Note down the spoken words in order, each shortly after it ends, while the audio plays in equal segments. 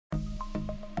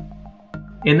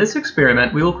In this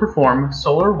experiment, we will perform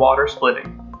solar-water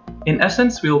splitting. In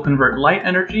essence, we will convert light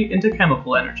energy into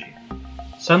chemical energy.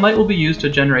 Sunlight will be used to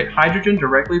generate hydrogen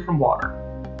directly from water.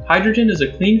 Hydrogen is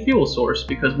a clean fuel source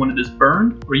because when it is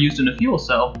burned or used in a fuel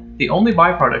cell, the only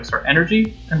byproducts are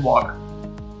energy and water.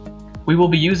 We will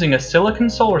be using a silicon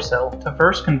solar cell to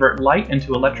first convert light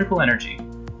into electrical energy,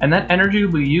 and that energy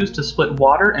will be used to split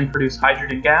water and produce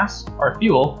hydrogen gas, our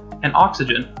fuel, and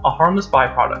oxygen, a harmless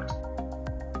byproduct.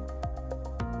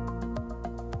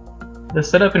 The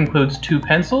setup includes 2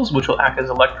 pencils, which will act as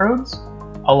electrodes,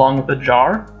 along with a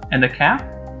jar and a cap,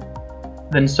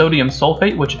 then sodium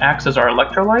sulfate, which acts as our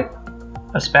electrolyte,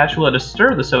 a spatula to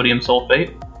stir the sodium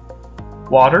sulfate,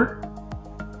 water,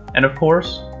 and of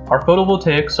course, our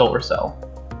photovoltaic solar cell.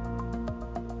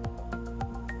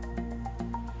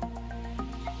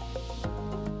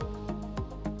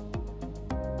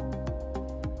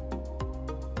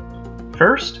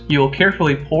 First, you will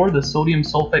carefully pour the sodium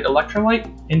sulfate electrolyte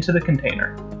into the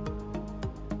container.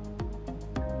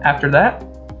 After that,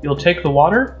 you'll take the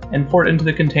water and pour it into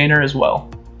the container as well.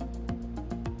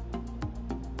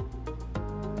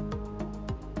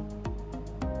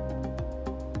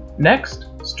 Next,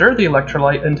 stir the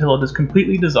electrolyte until it is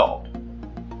completely dissolved.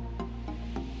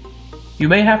 You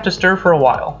may have to stir for a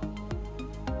while.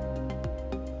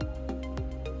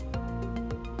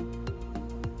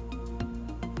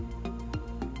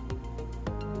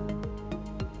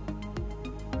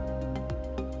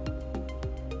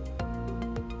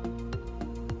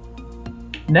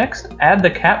 Next, add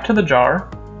the cap to the jar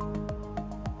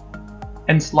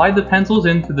and slide the pencils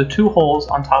in through the 2 holes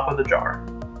on top of the jar.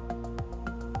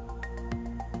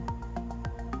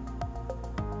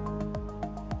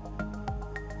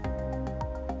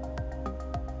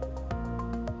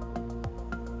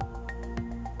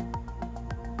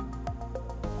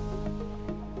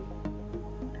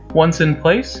 Once in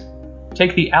place,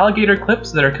 take the alligator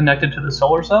clips that are connected to the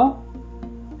solar cell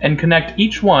and connect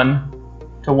each one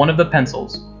to one of the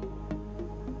pencils.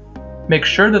 Make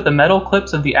sure that the metal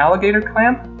clips of the alligator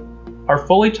clamp are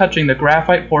fully touching the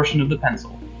graphite portion of the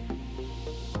pencil.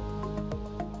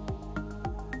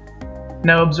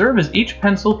 Now observe as each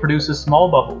pencil produces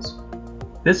small bubbles.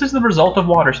 This is the result of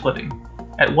water splitting.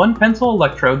 At one pencil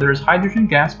electrode there is hydrogen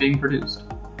gas being produced.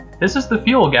 This is the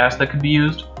fuel gas that could be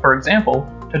used, for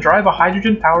example, to drive a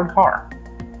hydrogen-powered car.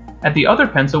 At the other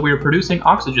pencil we are producing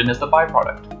oxygen as the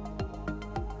byproduct.